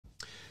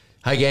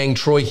Hey gang,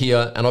 Troy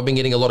here, and I've been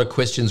getting a lot of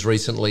questions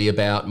recently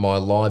about my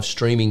live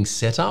streaming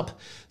setup.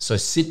 So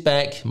sit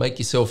back, make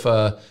yourself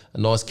a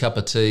nice cup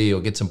of tea or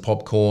get some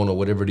popcorn or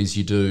whatever it is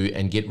you do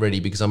and get ready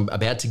because I'm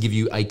about to give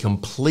you a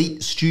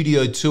complete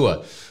studio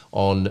tour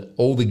on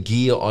all the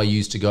gear I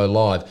use to go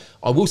live.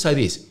 I will say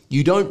this,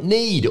 you don't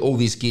need all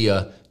this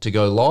gear to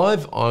go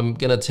live. I'm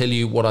gonna tell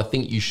you what I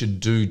think you should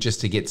do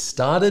just to get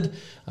started.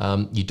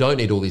 You don't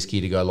need all this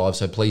gear to go live,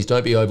 so please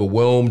don't be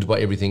overwhelmed by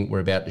everything we're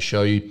about to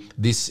show you.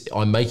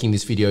 I'm making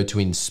this video to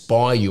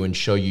inspire you and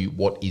show you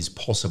what is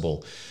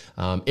possible.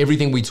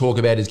 Everything we talk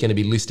about is going to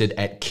be listed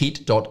at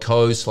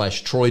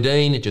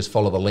kit.co/TroyDean. Just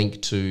follow the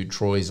link to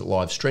Troy's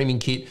live streaming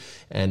kit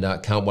and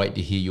can't wait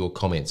to hear your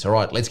comments. All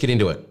right, let's get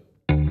into it.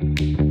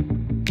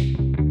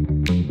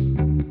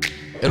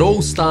 It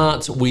all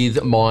starts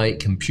with my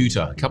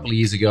computer. A couple of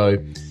years ago,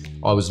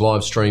 I was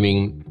live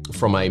streaming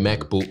from a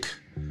MacBook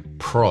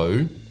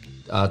Pro,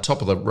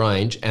 top of the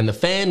range, and the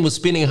fan was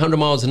spinning 100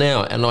 miles an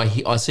hour, and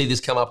I see this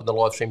come up in the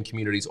live stream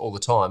communities all the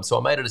time. So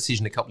I made a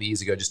decision a couple of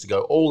years ago just to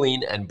go all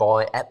in and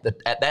buy, at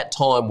that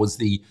time was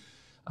the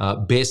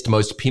best,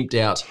 most pimped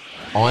out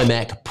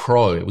iMac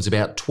Pro. It was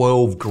about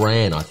 12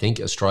 grand, I think,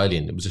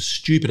 Australian. It was a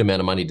stupid amount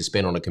of money to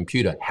spend on a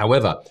computer.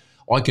 However,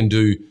 I can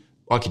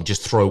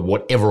just throw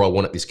whatever I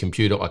want at this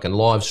computer. I can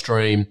live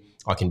stream,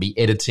 I can be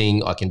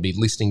editing, I can be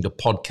listening to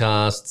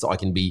podcasts, I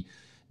can be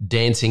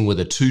dancing with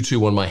a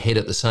tutu on my head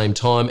at the same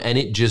time, and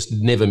it just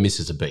never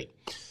misses a beat,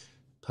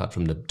 apart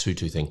from the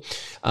tutu thing.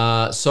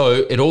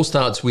 So it all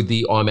starts with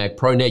the iMac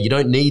Pro. Now, you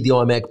don't need the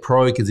iMac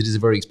Pro because it is a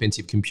very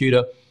expensive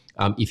computer.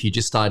 If you're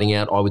just starting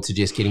out, I would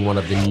suggest getting one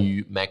of the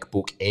new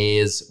MacBook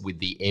Airs with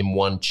the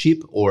M1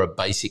 chip or a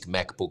basic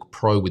MacBook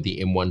Pro with the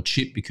M1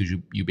 chip because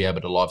you'll be able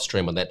to live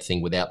stream on that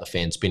thing without the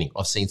fan spinning.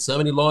 I've seen so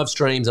many live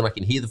streams and I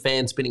can hear the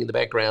fan spinning in the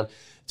background.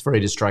 It's very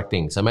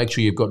distracting. So make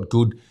sure you've got a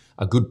good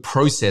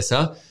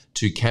processor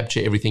to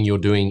capture everything you're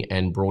doing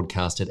and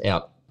broadcast it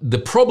out. The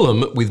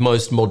problem with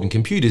most modern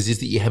computers is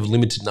that you have a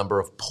limited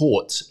number of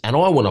ports, and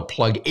I want to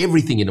plug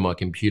everything into my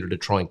computer to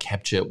try and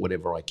capture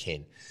whatever I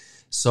can.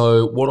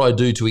 So what I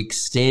do to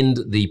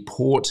extend the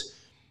port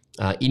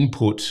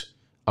input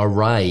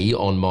array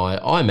on my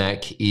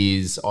iMac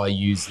is I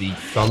use the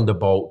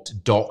Thunderbolt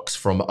docks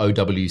from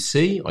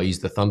OWC. I use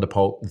the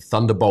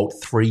Thunderbolt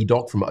 3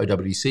 dock from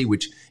OWC,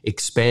 which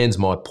expands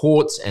my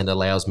ports and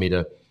allows me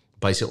to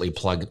basically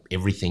plug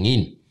everything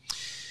in.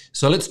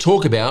 So let's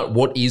talk about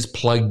what is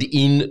plugged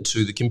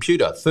into the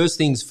computer. First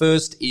things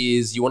first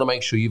is you want to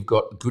make sure you've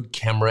got good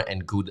camera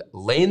and good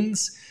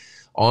lens.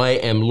 I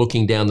am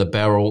looking down the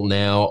barrel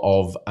now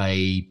of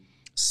a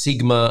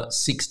Sigma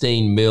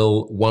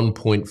 16mm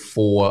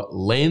 1.4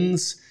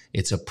 lens.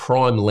 It's a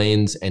prime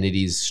lens and it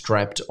is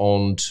strapped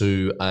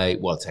onto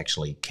well, it's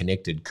actually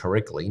connected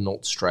correctly,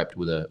 not strapped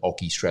with a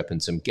Oki strap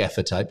and some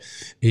gaffer tape.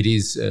 It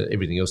is,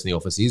 everything else in the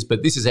office is,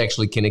 but this is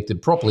actually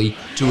connected properly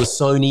to a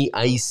Sony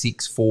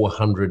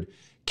a6-400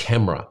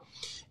 camera.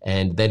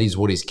 And that is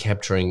what is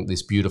capturing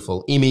this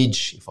beautiful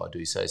image, if I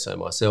do say so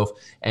myself,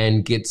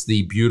 and gets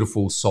the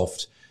beautiful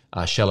soft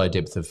shallow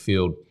depth of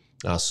field,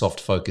 soft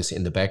focus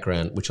in the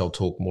background, which I'll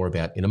talk more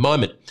about in a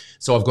moment.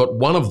 So I've got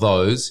one of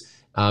those.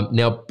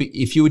 Now,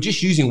 if you were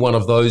just using one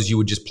of those, you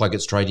would just plug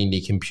it straight into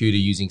your computer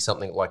using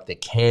something like the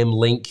Cam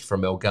Link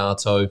from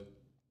Elgato,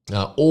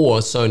 or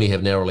Sony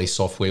have now released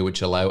software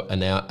which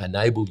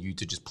enable you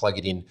to just plug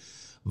it in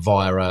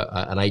via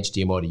an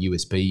HDMI to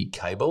USB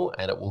cable,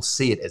 and it will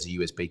see it as a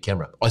USB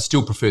camera. I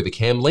still prefer the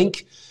Cam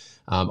Link.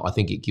 I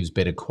think it gives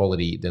better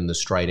quality than the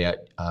straight out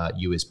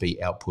USB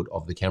output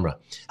of the camera.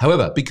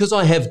 However, because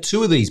I have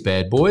two of these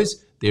bad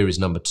boys, there is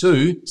number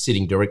two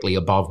sitting directly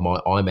above my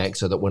iMac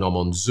so that when I'm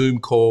on Zoom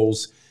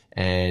calls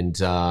and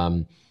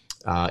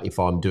if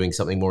I'm doing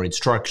something more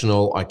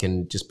instructional, I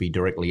can just be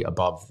directly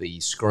above the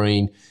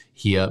screen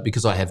here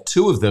because I have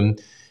two of them.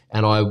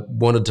 And I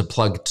wanted to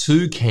plug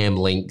two Cam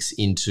Links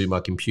into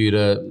my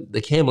computer. The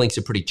Cam Links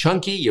are pretty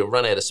chunky, you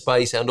run out of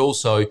space, and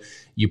also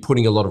you're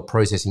putting a lot of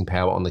processing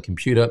power on the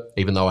computer.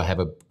 Even though I have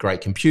a great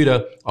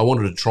computer, I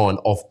wanted to try and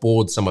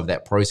offboard some of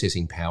that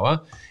processing power,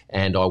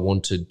 and I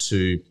wanted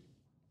to,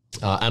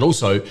 and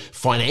also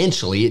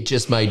financially, it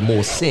just made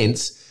more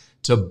sense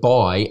to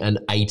buy an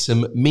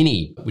ATEM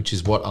Mini, which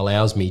is what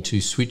allows me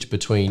to switch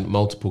between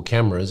multiple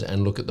cameras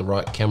and look at the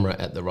right camera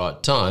at the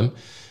right time.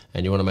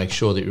 And you want to make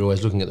sure that you're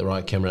always looking at the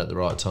right camera at the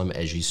right time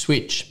as you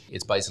switch.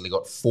 It's basically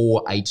got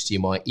 4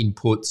 HDMI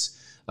inputs,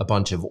 a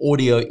bunch of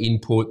audio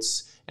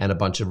inputs, and a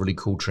bunch of really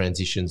cool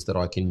transitions that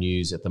I can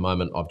use. At the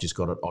moment, I've just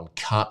got it on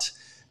cut,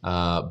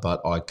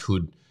 but I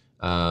could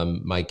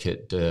make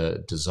it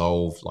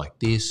dissolve like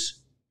this.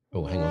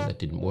 Oh, hang on, that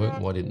didn't work.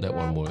 Why didn't that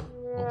one work?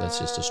 Well, that's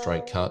just a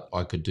straight cut.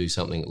 I could do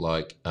something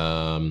like,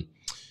 how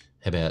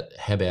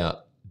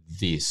about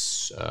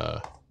this?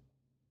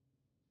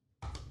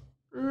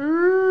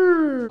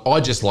 I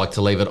just like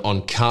to leave it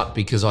on cut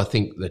because I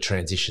think the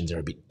transitions are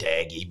a bit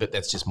daggy, but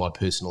that's just my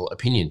personal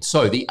opinion.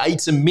 So the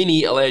ATEM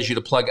Mini allows you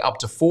to plug up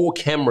to 4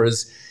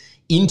 cameras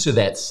into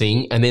that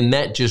thing, and then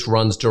that just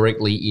runs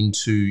directly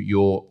into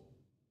your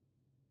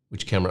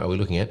which camera are we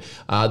looking at?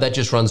 That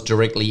just runs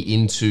directly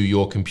into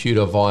your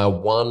computer via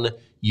one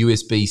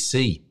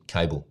USB-C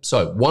cable.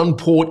 So one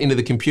port into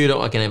the computer,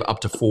 I can have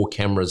up to 4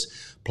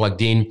 cameras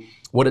plugged in.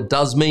 What it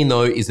does mean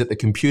though is that the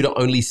computer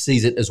only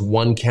sees it as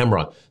one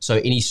camera. So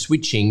any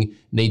switching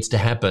needs to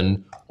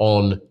happen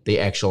on the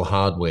actual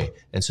hardware.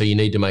 And so you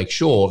need to make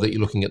sure that you're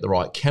looking at the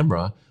right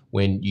camera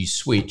when you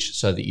switch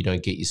so that you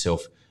don't get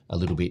yourself a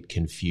little bit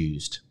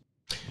confused.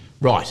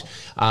 Right,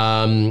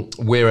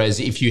 whereas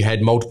if you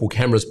had multiple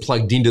cameras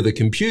plugged into the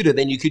computer,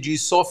 then you could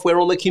use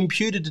software on the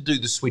computer to do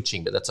the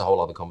switching, but that's a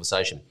whole other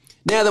conversation.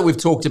 Now that we've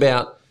talked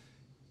about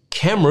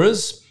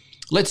cameras,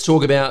 let's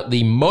talk about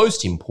the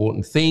most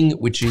important thing,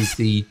 which is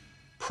the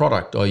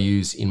product I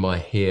use in my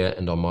hair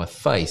and on my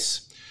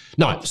face.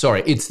 No,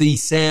 sorry, it's the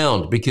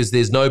sound, because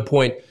there's no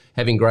point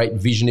having great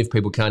vision if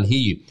people can't hear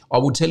you. I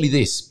will tell you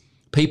this,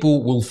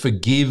 people will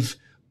forgive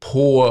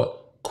poor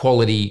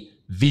quality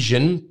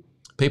vision.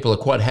 People are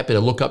quite happy to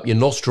look up your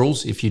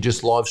nostrils if you're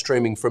just live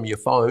streaming from your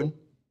phone,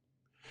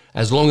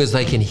 as long as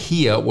they can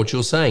hear what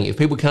you're saying. If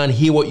people can't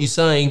hear what you're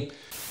saying,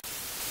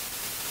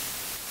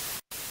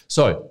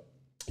 so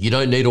you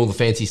don't need all the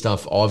fancy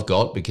stuff I've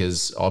got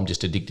because I'm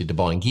just addicted to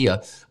buying gear.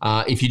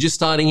 If you're just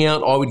starting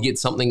out, I would get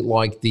something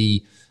like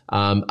the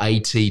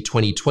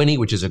AT2020,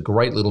 which is a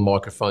great little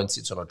microphone,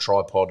 sits on a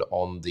tripod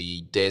on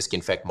the desk.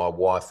 In fact, my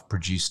wife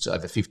produced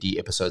over 50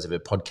 episodes of her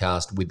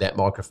podcast with that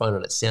microphone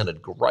and it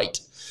sounded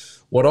great.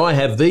 What I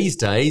have these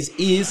days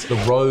is the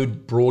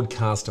Rode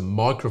Broadcaster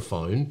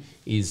microphone,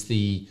 is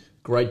the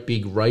great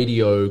big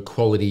radio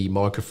quality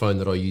microphone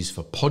that I use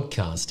for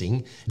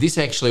podcasting. This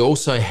actually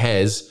also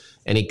has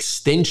an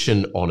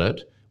extension on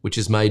it, which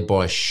is made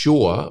by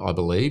Shure, I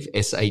believe,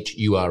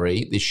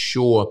 S-H-U-R-E, this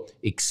Shure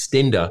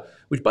extender,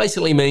 which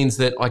basically means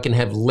that I can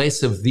have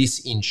less of this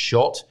in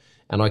shot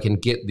and I can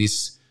get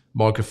this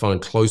microphone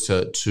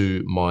closer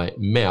to my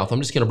mouth.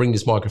 I'm just going to bring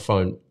this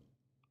microphone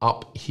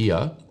up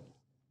here.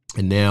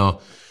 And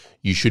now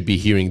you should be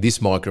hearing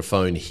this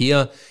microphone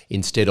here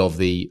instead of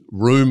the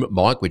room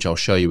mic, which I'll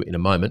show you in a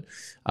moment.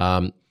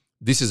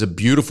 This is a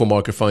beautiful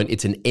microphone.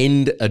 It's an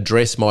end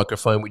address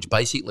microphone, which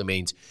basically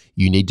means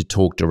you need to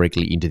talk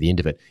directly into the end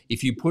of it.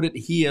 If you put it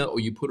here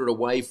or you put it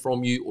away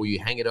from you or you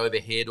hang it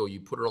overhead or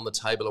you put it on the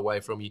table away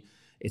from you,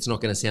 it's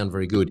not going to sound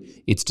very good.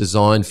 It's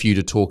designed for you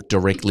to talk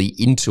directly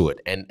into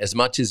it. And as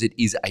much as it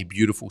is a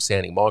beautiful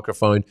sounding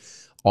microphone,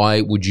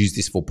 I would use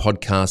this for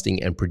podcasting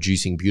and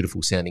producing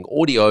beautiful sounding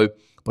audio,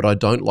 but I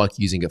don't like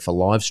using it for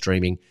live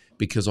streaming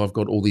because I've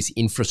got all this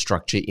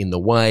infrastructure in the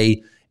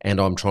way and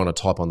I'm trying to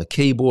type on the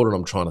keyboard and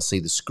I'm trying to see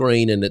the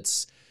screen and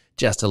it's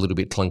just a little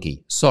bit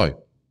clunky.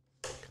 So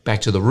back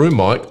to the room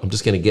mic, I'm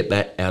just going to get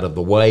that out of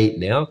the way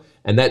now.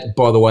 And that,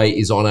 by the way,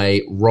 is on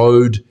a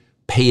Rode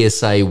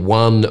PSA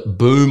 1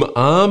 boom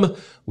arm,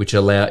 which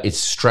it's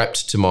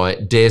strapped to my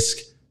desk,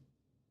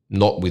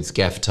 not with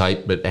gaff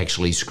tape, but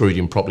actually screwed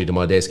in properly to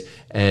my desk,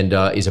 and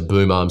is a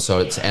boom arm, so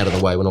it's out of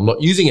the way when I'm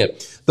not using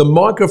it. The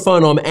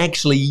microphone I'm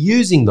actually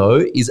using,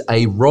 though, is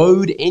a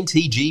Rode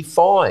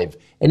NTG5,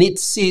 and it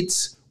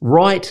sits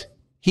right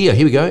here.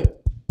 Here we go.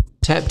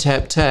 Tap,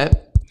 tap, tap.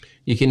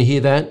 You can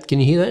hear that.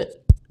 Can you hear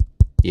that?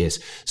 Yes.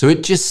 So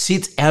it just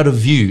sits out of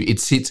view. It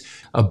sits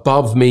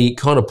above me,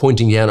 kind of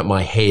pointing down at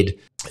my head.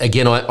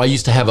 Again, I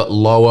used to have it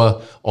lower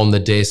on the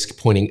desk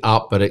pointing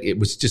up, but it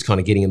was just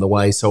kind of getting in the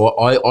way. So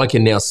I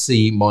can now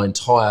see my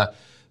entire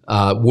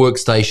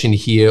workstation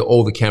here,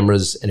 all the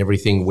cameras and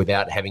everything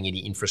without having any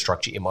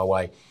infrastructure in my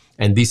way.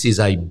 And this is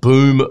a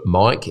boom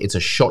mic. It's a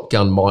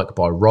shotgun mic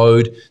by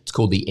Rode. It's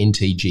called the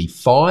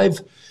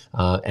NTG5.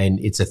 And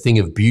it's a thing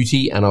of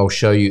beauty, and I'll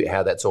show you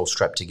how that's all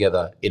strapped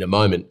together in a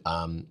moment.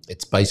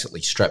 It's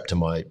basically strapped to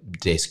my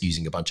desk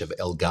using a bunch of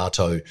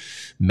Elgato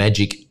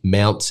magic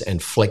mounts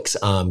and flex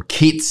arm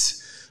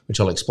kits, which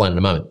I'll explain in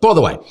a moment. By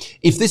the way,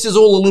 if this is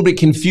all a little bit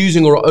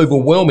confusing or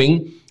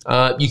overwhelming,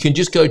 you can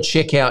just go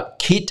check out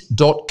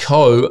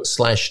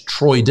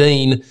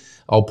kit.co/TroyDean.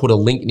 I'll put a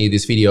link near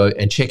this video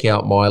and check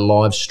out my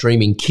live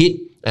streaming kit.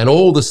 And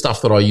all the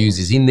stuff that I use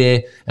is in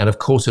there. And of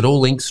course, it all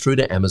links through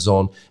to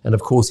Amazon. And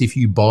of course, if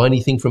you buy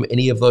anything from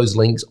any of those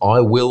links, I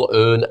will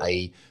earn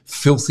a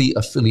filthy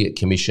affiliate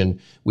commission,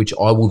 which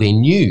I will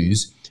then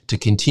use to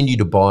continue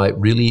to buy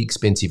really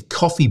expensive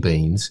coffee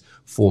beans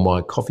for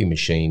my coffee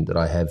machine that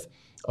I have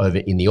over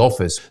in the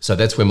office. So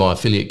that's where my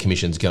affiliate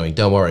commission's going.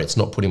 Don't worry, it's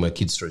not putting my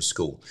kids through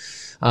school.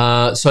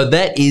 So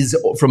that is,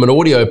 from an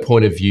audio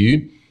point of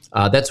view,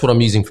 that's what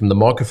I'm using from the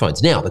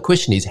microphones. Now, the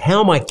question is,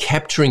 how am I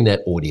capturing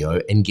that audio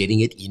and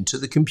getting it into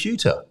the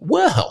computer?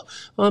 Well,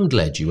 I'm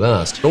glad you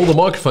asked. All the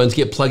microphones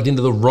get plugged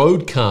into the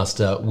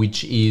Rodecaster,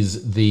 which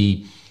is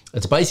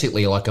it's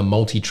basically like a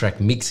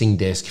multi-track mixing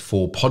desk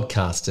for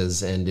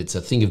podcasters, and it's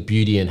a thing of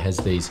beauty and has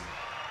these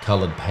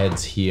colored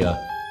pads here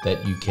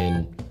that you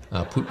can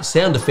put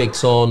sound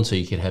effects on, so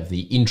you can have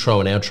the intro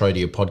and outro to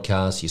your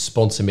podcast, your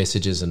sponsor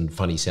messages and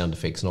funny sound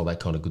effects and all that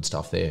kind of good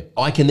stuff there.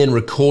 I can then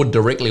record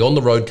directly on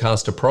the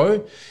Rodecaster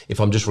Pro. If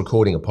I'm just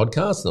recording a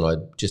podcast, then I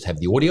just have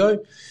the audio.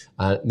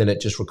 Then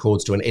it just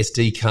records to an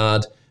SD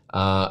card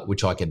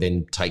which I can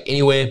then take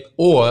anywhere,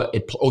 or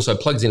it also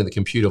plugs into the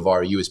computer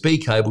via a USB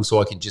cable, so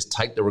I can just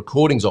take the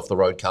recordings off the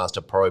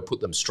Rodecaster Pro, put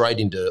them straight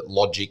into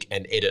Logic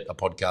and edit a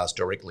podcast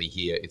directly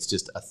here. It's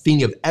just a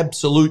thing of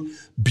absolute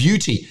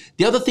beauty.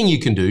 The other thing you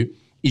can do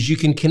is you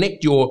can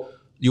connect your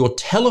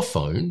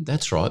telephone,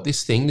 that's right,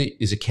 this thing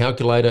that is a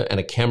calculator and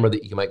a camera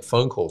that you can make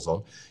phone calls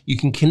on. You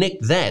can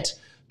connect that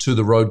to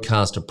the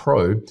Rodecaster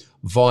Pro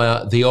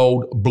via the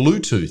old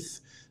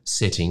Bluetooth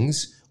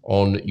settings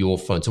on your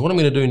phone. So what I'm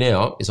going to do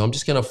now is I'm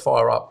just going to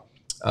fire up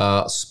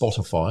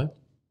Spotify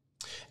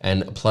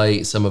and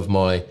play some of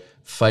my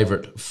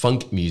favorite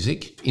funk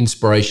music,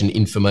 Inspiration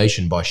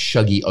Information by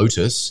Shuggy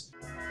Otis.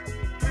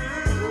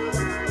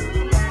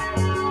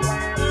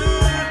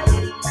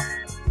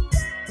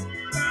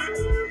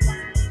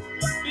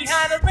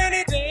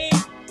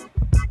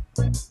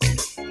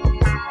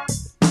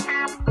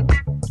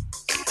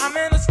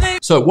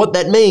 So what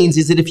that means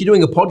is that if you're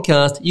doing a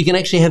podcast, you can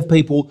actually have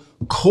people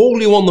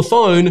call you on the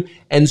phone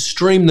and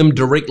stream them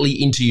directly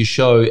into your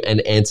show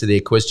and answer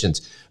their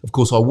questions. Of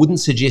course, I wouldn't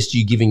suggest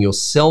you giving your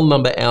cell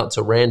number out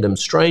to random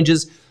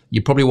strangers.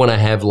 You probably want to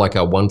have like a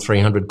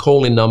 1-300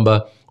 call-in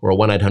number or a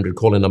 1-800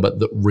 call-in number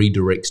that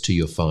redirects to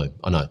your phone.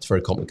 I know, it's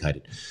very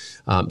complicated.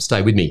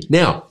 Stay with me.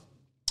 Now,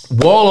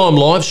 while I'm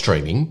live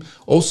streaming,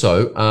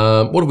 also,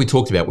 what have we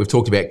talked about? We've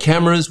talked about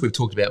cameras, we've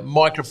talked about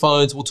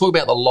microphones, we'll talk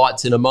about the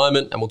lights in a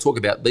moment, and we'll talk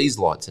about these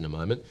lights in a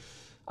moment.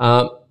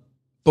 But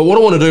what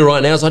I want to do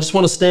right now is I just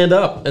want to stand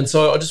up. And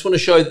so I just want to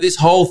show that this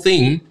whole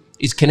thing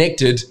is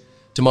connected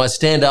to my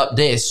stand-up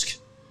desk,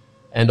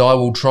 and I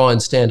will try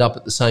and stand up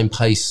at the same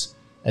pace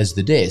as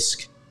the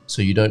desk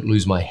so you don't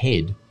lose my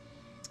head.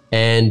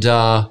 And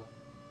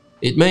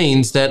it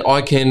means that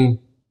I can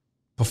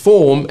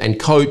perform and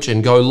coach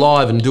and go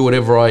live and do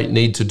whatever I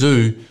need to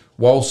do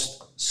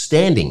whilst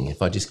standing.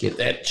 If I just get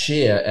that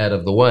chair out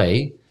of the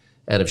way,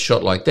 out of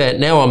shot like that,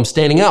 now I'm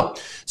standing up.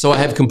 So I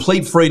have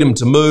complete freedom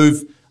to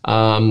move.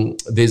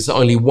 There's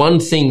only one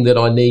thing that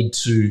I need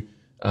to,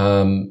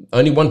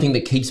 only one thing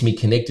that keeps me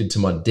connected to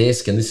my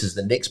desk, and this is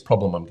the next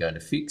problem I'm going to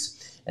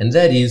fix, and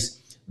that is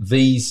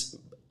these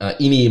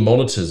in-ear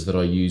monitors that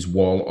I use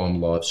while I'm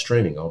live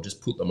streaming. I'll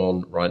just put them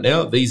on right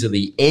now. These are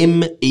the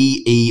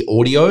MEE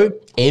Audio.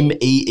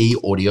 MEE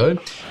Audio.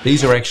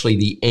 These are actually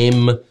the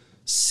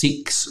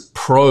M6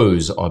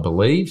 Pros, I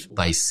believe.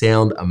 They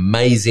sound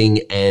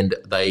amazing and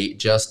they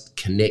just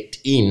connect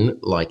in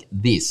like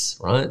this,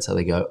 right? So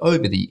they go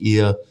over the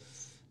ear,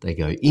 they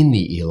go in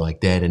the ear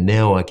like that, and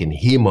now I can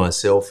hear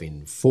myself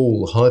in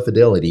full high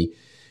fidelity,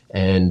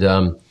 and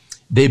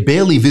they're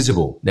barely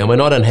visible. Now, I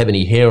don't have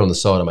any hair on the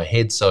side of my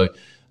head, so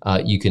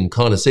you can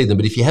kind of see them.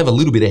 But if you have a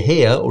little bit of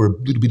hair or a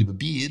little bit of a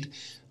beard,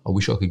 I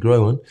wish I could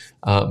grow one,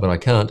 but I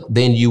can't,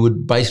 then you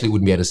wouldn't be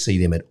able to see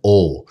them at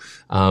all.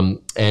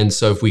 And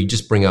so if we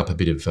just bring up a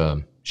bit of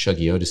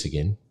Shuggy Otis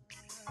again.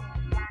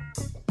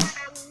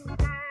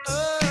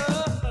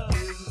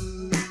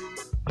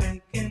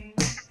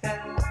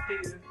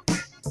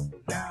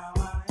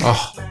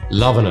 Oh,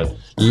 loving it.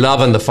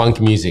 Loving the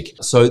funk music.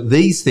 So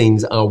these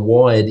things are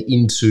wired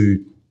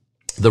into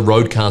the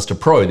Rodecaster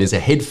Pro. There's a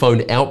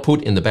headphone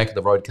output in the back of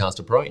the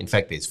Rodecaster Pro. In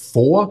fact, there's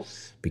 4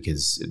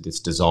 because it's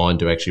designed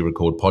to actually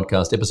record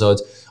podcast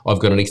episodes. I've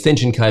got an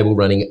extension cable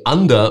running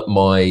under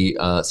my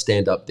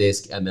stand-up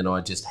desk, and then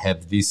I just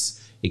have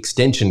this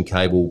extension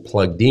cable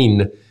plugged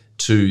in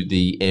to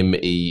the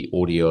ME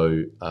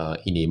Audio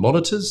in-ear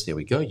monitors. There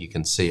we go. You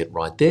can see it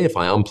right there. If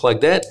I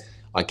unplug that,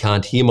 I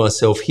can't hear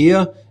myself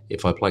here.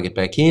 If I plug it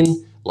back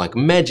in, like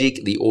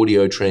magic, the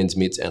audio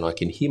transmits and I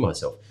can hear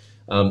myself.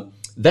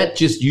 That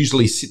just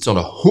usually sits on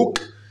a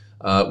hook,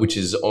 which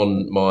is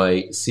on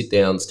my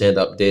sit-down,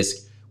 stand-up desk,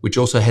 which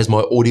also has my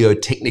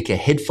Audio-Technica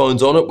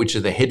headphones on it, which are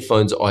the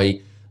headphones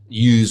I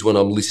use when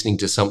I'm listening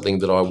to something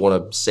that I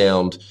want to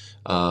sound,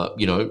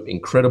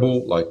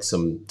 incredible, like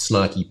some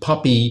snarky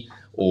puppy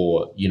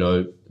or,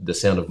 the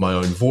sound of my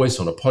own voice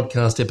on a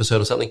podcast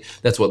episode or something.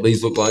 That's what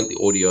these look like, the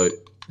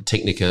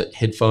Audio-Technica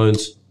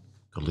headphones.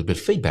 Got a little bit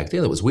of feedback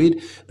there. That was weird.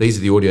 These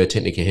are the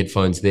Audio-Technica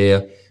headphones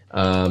there.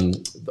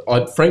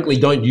 I frankly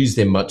don't use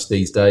them much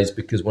these days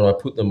because when I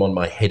put them on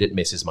my head, it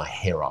messes my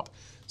hair up.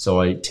 So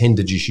I tend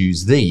to just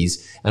use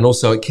these. And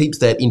also it keeps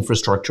that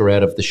infrastructure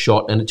out of the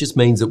shot, and it just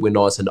means that we're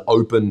nice and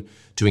open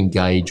to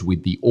engage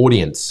with the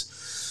audience.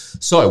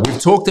 So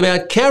we've talked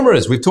about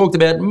cameras, we've talked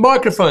about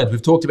microphones,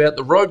 we've talked about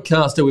the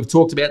Rodecaster, we've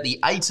talked about the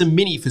ATA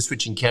Mini for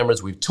switching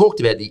cameras, we've talked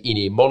about the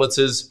in-ear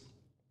monitors.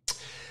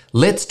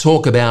 Let's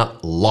talk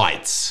about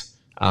lights.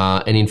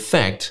 And in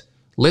fact,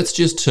 let's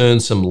just turn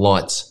some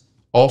lights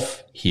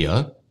off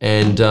here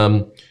and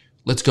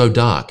let's go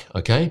dark,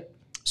 okay?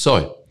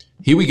 So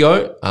here we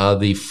go.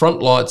 The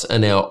front lights are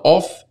now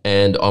off,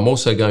 and I'm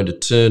also going to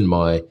turn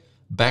my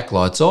back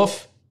lights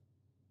off,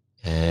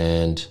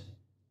 and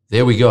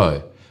there we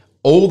go.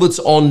 All that's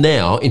on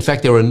now, in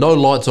fact, there are no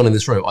lights on in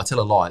this room. I tell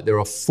a lie. There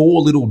are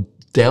 4 little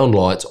down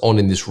lights on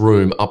in this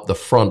room up the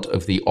front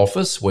of the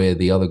office where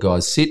the other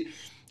guys sit.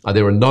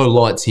 There are no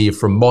lights here.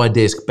 From my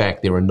desk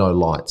back, there are no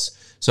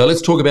lights. So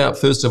let's talk about,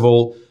 first of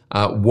all,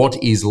 what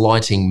is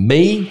lighting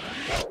me.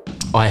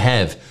 I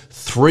have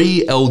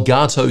 3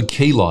 Elgato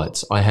key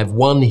lights. I have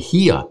one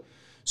here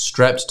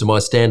strapped to my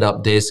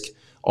stand-up desk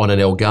on an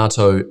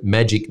Elgato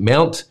Magic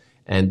mount,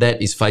 and that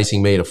is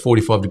facing me at a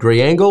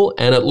 45-degree angle,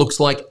 and it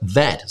looks like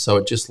that. So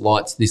it just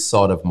lights this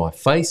side of my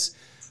face.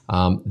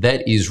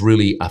 That is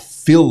really a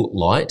fill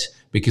light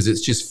because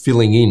it's just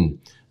filling in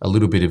a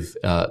little bit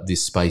of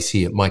this space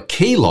here. My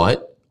key light,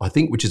 I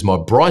think, which is my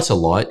brighter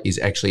light, is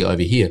actually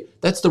over here.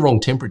 That's the wrong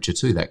temperature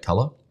too, that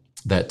color,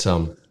 that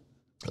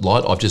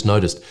light, I've just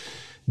noticed.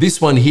 This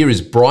one here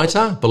is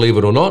brighter, believe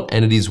it or not,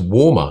 and it is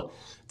warmer.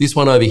 This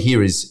one over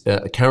here is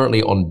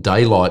currently on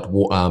daylight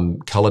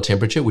color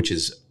temperature, which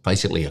is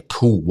basically a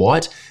cool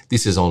white.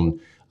 This is on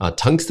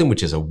tungsten,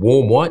 which is a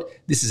warm white.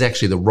 This is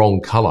actually the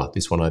wrong color,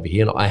 this one over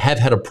here. And I have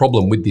had a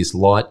problem with this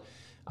light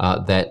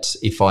that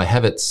if I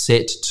have it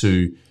set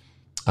to,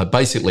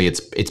 basically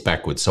it's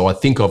backwards. So I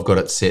think I've got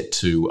it set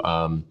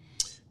to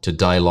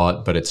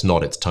daylight, but it's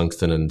not, it's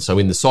tungsten. And so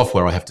in the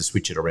software, I have to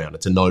switch it around.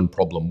 It's a known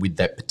problem with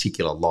that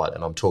particular light.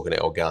 And I'm talking to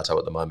Elgato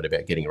at the moment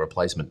about getting a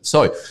replacement.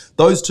 So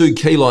those 2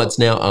 key lights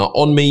now are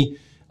on me.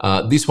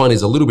 This one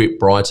is a little bit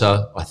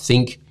brighter, I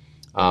think.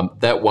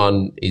 That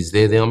one is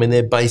there. I mean,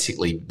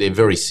 they're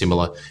very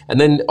similar. And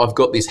then I've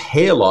got this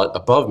hair light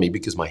above me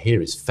because my hair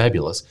is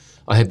fabulous.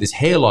 I have this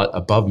hair light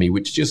above me,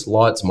 which just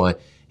lights my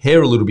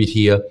hair a little bit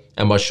here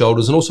and my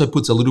shoulders, and also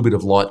puts a little bit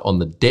of light on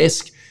the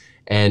desk.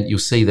 And you'll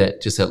see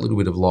that, just that little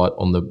bit of light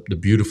on the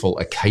beautiful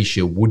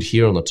acacia wood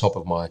here on the top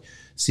of my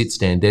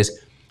sit-stand desk.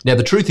 Now,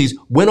 the truth is,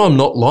 when I'm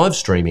not live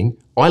streaming,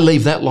 I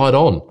leave that light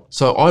on.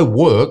 So I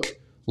work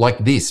like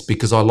this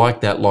because I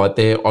like that light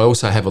there. I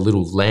also have a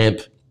little lamp,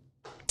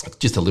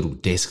 just a little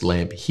desk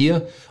lamp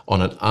here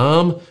on an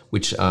arm,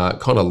 which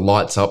kind of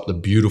lights up the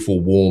beautiful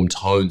warm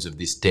tones of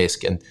this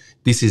desk. And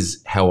this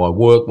is how I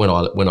work. When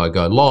I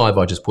go live,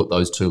 I just put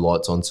those 2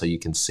 lights on so you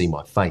can see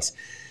my face.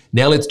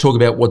 Now let's talk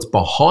about what's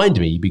behind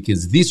me,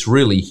 because this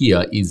really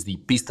here is the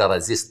pièce de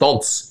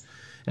résistance.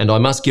 And I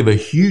must give a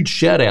huge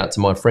shout out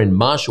to my friend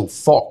Marshall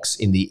Fox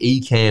in the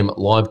Ecamm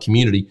live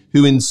community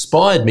who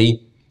inspired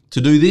me to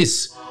do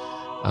this.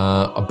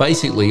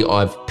 Basically,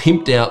 I've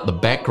pimped out the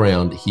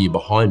background here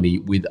behind me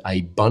with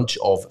a bunch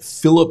of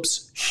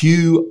Philips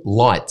Hue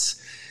lights.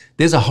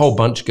 There's a whole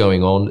bunch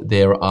going on.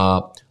 There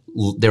are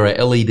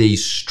LED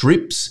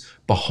strips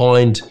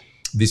behind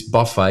this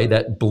buffet.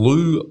 That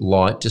blue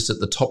light just at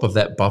the top of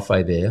that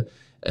buffet there,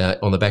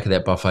 on the back of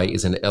that buffet,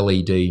 is an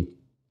LED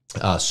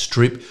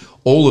strip.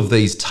 All of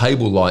these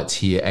table lights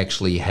here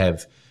actually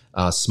have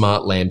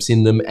smart lamps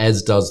in them,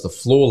 as does the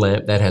floor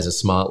lamp. That has a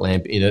smart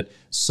lamp in it.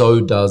 So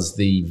does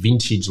the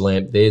vintage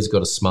lamp. There's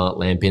got a smart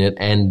lamp in it,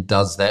 and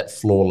does that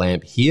floor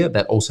lamp here.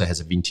 That also has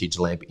a vintage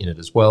lamp in it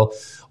as well.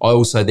 I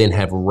also then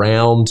have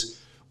round,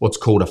 what's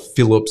called a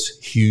Philips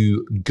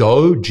Hue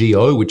Go,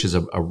 which is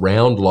a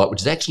round light,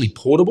 which is actually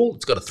portable.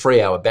 It's got a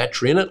 3-hour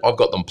battery in it. I've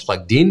got them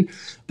plugged in.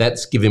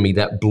 That's giving me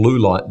that blue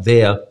light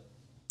there,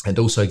 and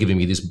also giving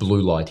me this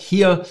blue light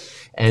here.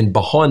 And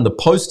behind the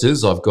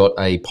posters, I've got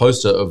a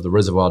poster of the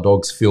Reservoir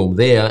Dogs film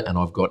there, and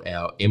I've got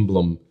our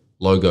emblem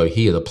logo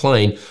here, the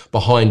plane.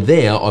 Behind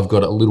there, I've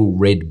got a little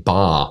red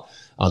bar,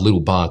 a little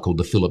bar called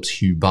the Philips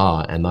Hue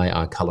bar, and they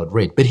are colored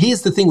red. But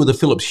here's the thing with the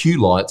Philips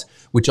Hue lights,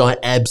 which I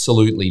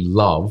absolutely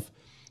love,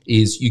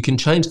 is you can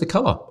change the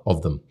color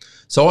of them.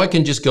 So I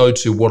can just go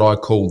to what I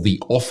call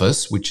the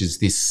office, which is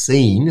this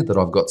scene that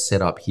I've got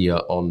set up here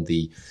on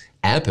the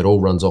app. It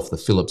all runs off the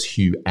Philips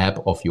Hue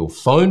app off your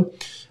phone.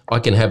 I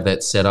can have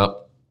that set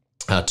up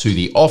to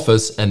the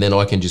office, and then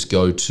I can just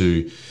go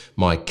to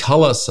my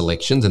color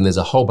selections, and there's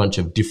a whole bunch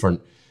of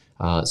different,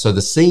 so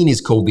the scene is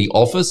called the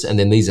office, and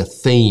then these are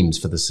themes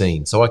for the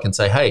scene. So I can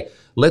say, hey,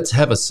 let's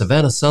have a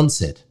Savannah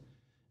sunset.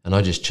 And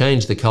I just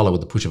change the color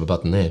with the push of a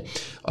button there.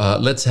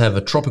 Let's have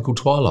a tropical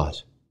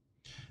twilight.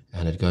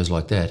 And it goes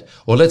like that.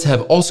 Or let's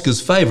have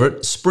Oscar's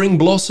favorite, spring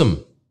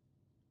blossom.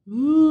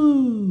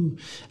 Ooh.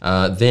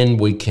 Then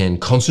we can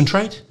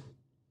concentrate,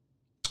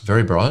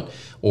 very bright.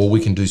 Or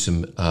we can do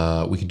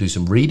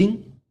some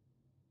reading.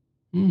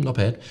 Not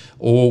bad.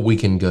 Or we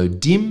can go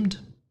dimmed.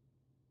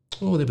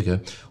 Oh, there we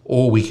go.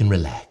 Or we can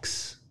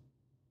relax.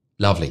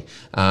 Lovely.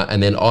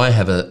 And then I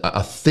have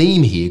a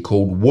theme here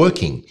called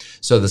working.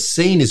 So the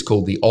scene is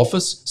called the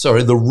office.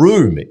 Sorry, the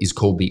room is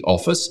called the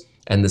office,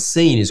 and the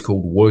scene is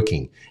called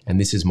working. And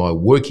this is my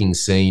working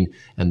scene,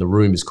 and the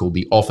room is called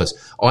the office.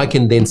 I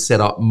can then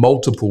set up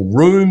multiple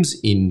rooms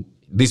in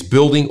this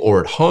building or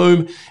at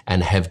home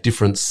and have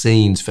different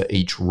scenes for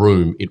each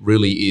room. It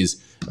really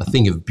is a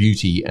thing of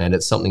beauty, and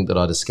it's something that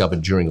I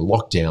discovered during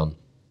lockdown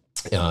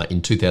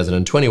in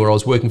 2020, where I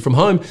was working from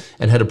home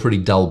and had a pretty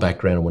dull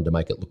background and wanted to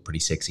make it look pretty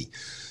sexy.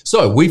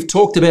 So we've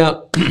talked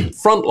about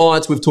front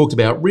lights, we've talked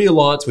about rear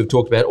lights, we've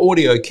talked about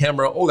audio,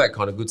 camera, all that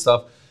kind of good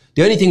stuff.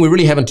 The only thing we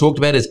really haven't talked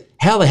about is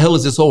how the hell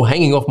is this all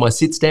hanging off my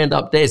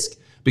stand-up desk?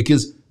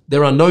 Because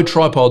there are no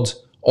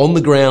tripods on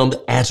the ground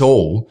at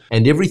all,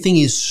 and everything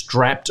is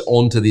strapped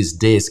onto this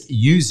desk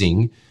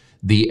using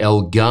the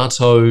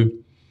Elgato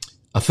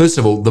First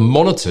of all, the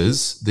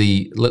monitors,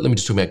 let me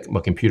just talk about my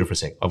computer for a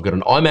sec. I've got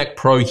an iMac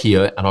Pro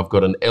here and I've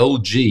got an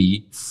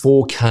LG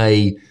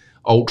 4K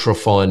ultra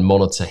fine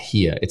monitor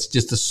here. It's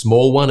just a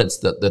small one. It's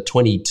the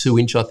 22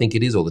 inch, I think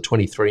it is, or the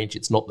 23 inch.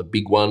 It's not the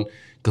big one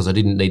because I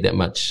didn't need that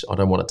much. I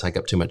don't want to take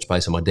up too much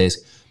space on my desk.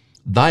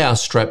 They are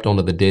strapped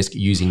onto the desk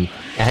using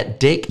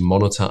at-deck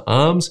monitor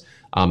arms.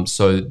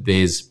 So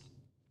they're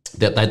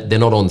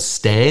not on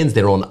stands,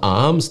 they're on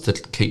arms to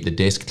keep the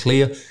desk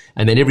clear.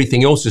 And then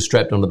everything else is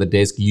strapped onto the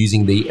desk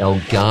using the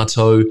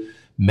Elgato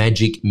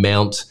Magic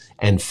Mount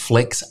and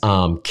Flex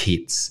Arm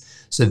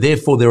kits. So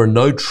therefore there are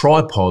no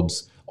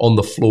tripods on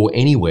the floor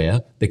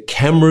anywhere. The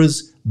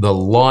cameras, the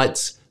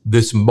lights,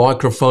 this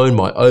microphone,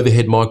 my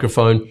overhead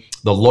microphone,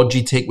 the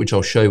Logitech, which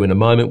I'll show you in a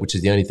moment, which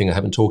is the only thing I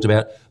haven't talked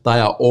about, they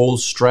are all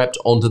strapped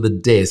onto the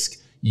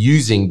desk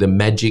using the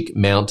Magic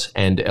Mount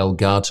and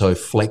Elgato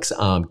Flex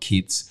Arm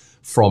kits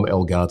from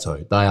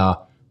Elgato. They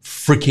are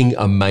freaking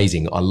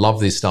amazing. I love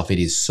this stuff. It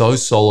is so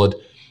solid.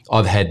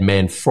 I've had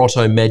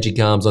Manfrotto Magic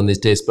Arms on this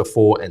desk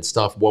before and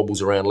stuff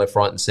wobbles around left,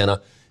 right, and center.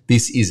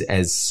 This is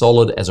as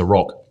solid as a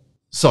rock.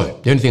 So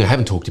the only thing I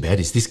haven't talked about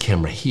is this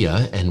camera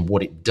here and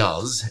what it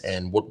does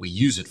and what we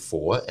use it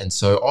for. And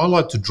so I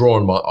like to draw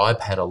on my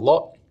iPad a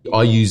lot.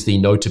 I use the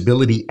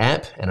Notability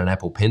app and an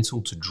Apple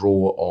Pencil to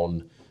draw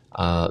on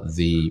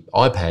the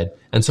iPad.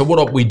 And so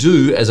what we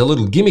do as a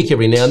little gimmick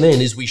every now and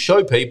then is we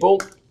show people,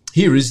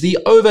 here is the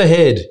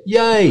overhead,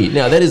 yay.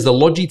 Now that is the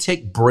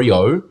Logitech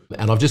Brio,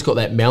 and I've just got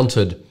that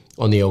mounted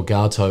on the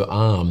Elgato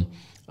arm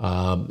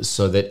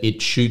so that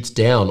it shoots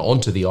down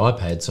onto the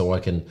iPad so I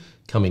can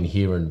come in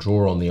here and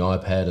draw on the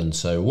iPad and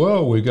say,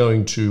 well, we're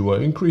going to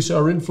increase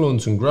our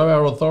influence and grow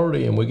our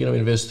authority and we're going to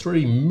invest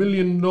 $3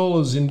 million in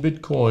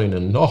Bitcoin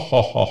and ha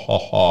ha ha ha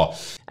ha.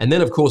 And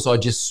then of course I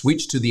just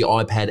switch to the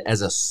iPad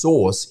as a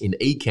source in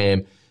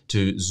Ecamm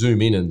to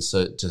zoom in and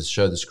to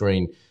show the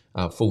screen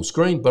full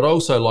screen, but I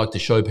also like to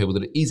show people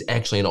that it is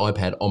actually an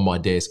iPad on my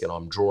desk and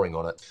I'm drawing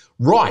on it.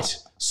 Right,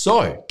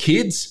 so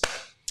kids,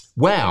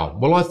 wow.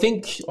 Well, I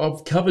think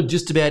I've covered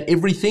just about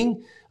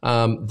everything.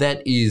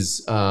 That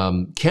is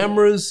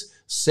cameras,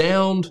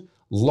 sound,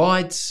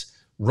 lights,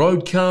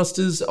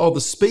 roadcasters. Oh,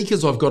 the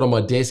speakers I've got on my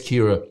desk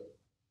here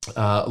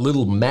are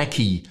little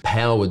Mackie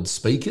powered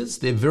speakers.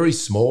 They're very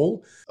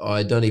small.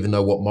 I don't even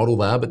know what model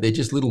they are, but they're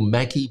just little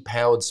Mackie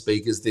powered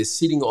speakers. They're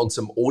sitting on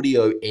some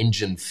audio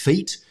engine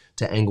feet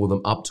to angle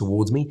them up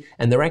towards me.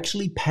 And they're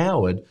actually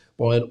powered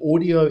by an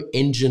audio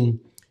engine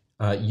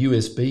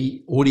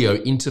USB audio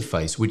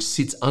interface, which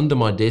sits under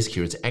my desk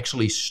here. It's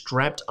actually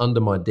strapped under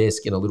my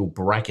desk in a little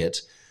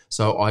bracket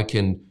so I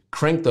can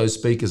crank those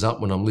speakers up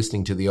when I'm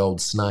listening to the old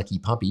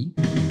snarky puppy.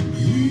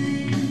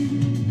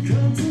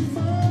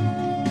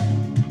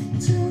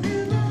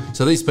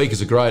 So these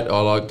speakers are great. I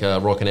like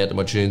rocking out to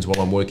my tunes while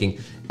I'm working.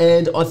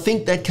 And I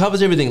think that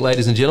covers everything,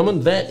 ladies and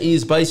gentlemen. That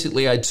is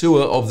basically a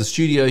tour of the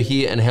studio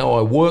here and how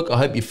I work. I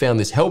hope you found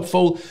this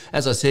helpful.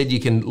 As I said, you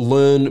can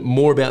learn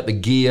more about the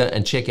gear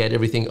and check out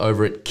everything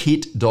over at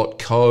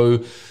kit.co/Troy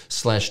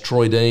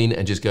Dean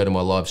and just go to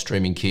my live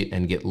streaming kit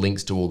and get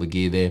links to all the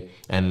gear there.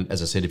 And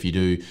as I said, if you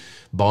do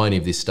buy any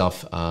of this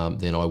stuff,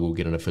 then I will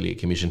get an affiliate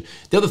commission.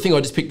 The other thing I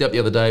just picked up the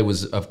other day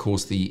was, of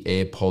course, the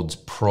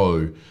AirPods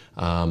Pro.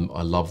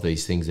 I love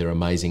these things. They're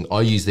amazing.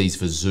 I use these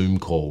for Zoom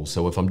calls.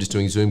 So if I'm just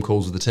doing Zoom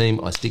calls with the team,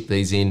 I stick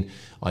these in.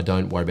 I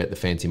don't worry about the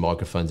fancy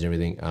microphones and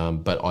everything,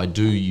 but I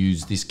do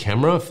use this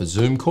camera for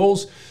Zoom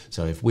calls.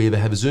 So if we ever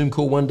have a Zoom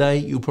call one day,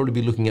 you'll probably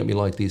be looking at me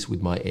like this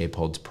with my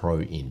AirPods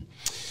Pro in.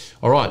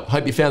 All right,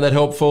 hope you found that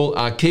helpful.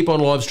 Keep on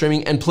live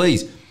streaming, and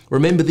please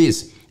remember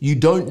this. You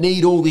don't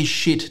need all this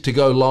shit to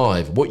go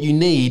live. What you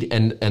need,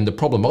 and the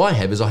problem I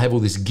have is I have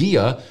all this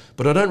gear,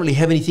 but I don't really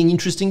have anything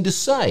interesting to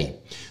say.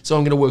 So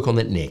I'm gonna work on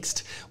that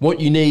next. What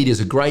you need is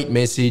a great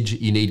message.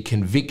 You need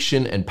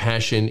conviction and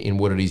passion in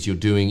what it is you're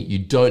doing. You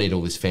don't need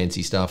all this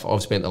fancy stuff.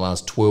 I've spent the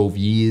last 12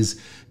 years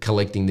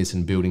collecting this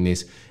and building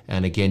this.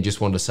 And again, just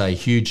wanted to say a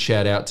huge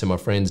shout out to my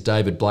friends,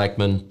 David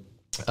Blackman,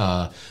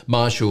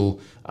 Marshall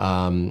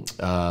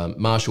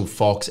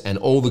Fox, and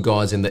all the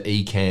guys in the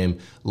Ecamm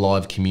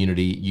live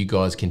community. You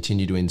guys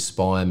continue to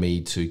inspire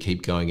me to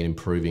keep going and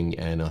improving,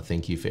 and I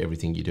thank you for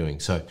everything you're doing.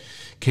 So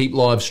keep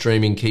live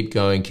streaming, keep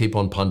going, keep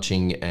on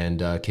punching,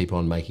 and keep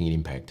on making an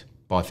impact.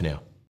 Bye for now.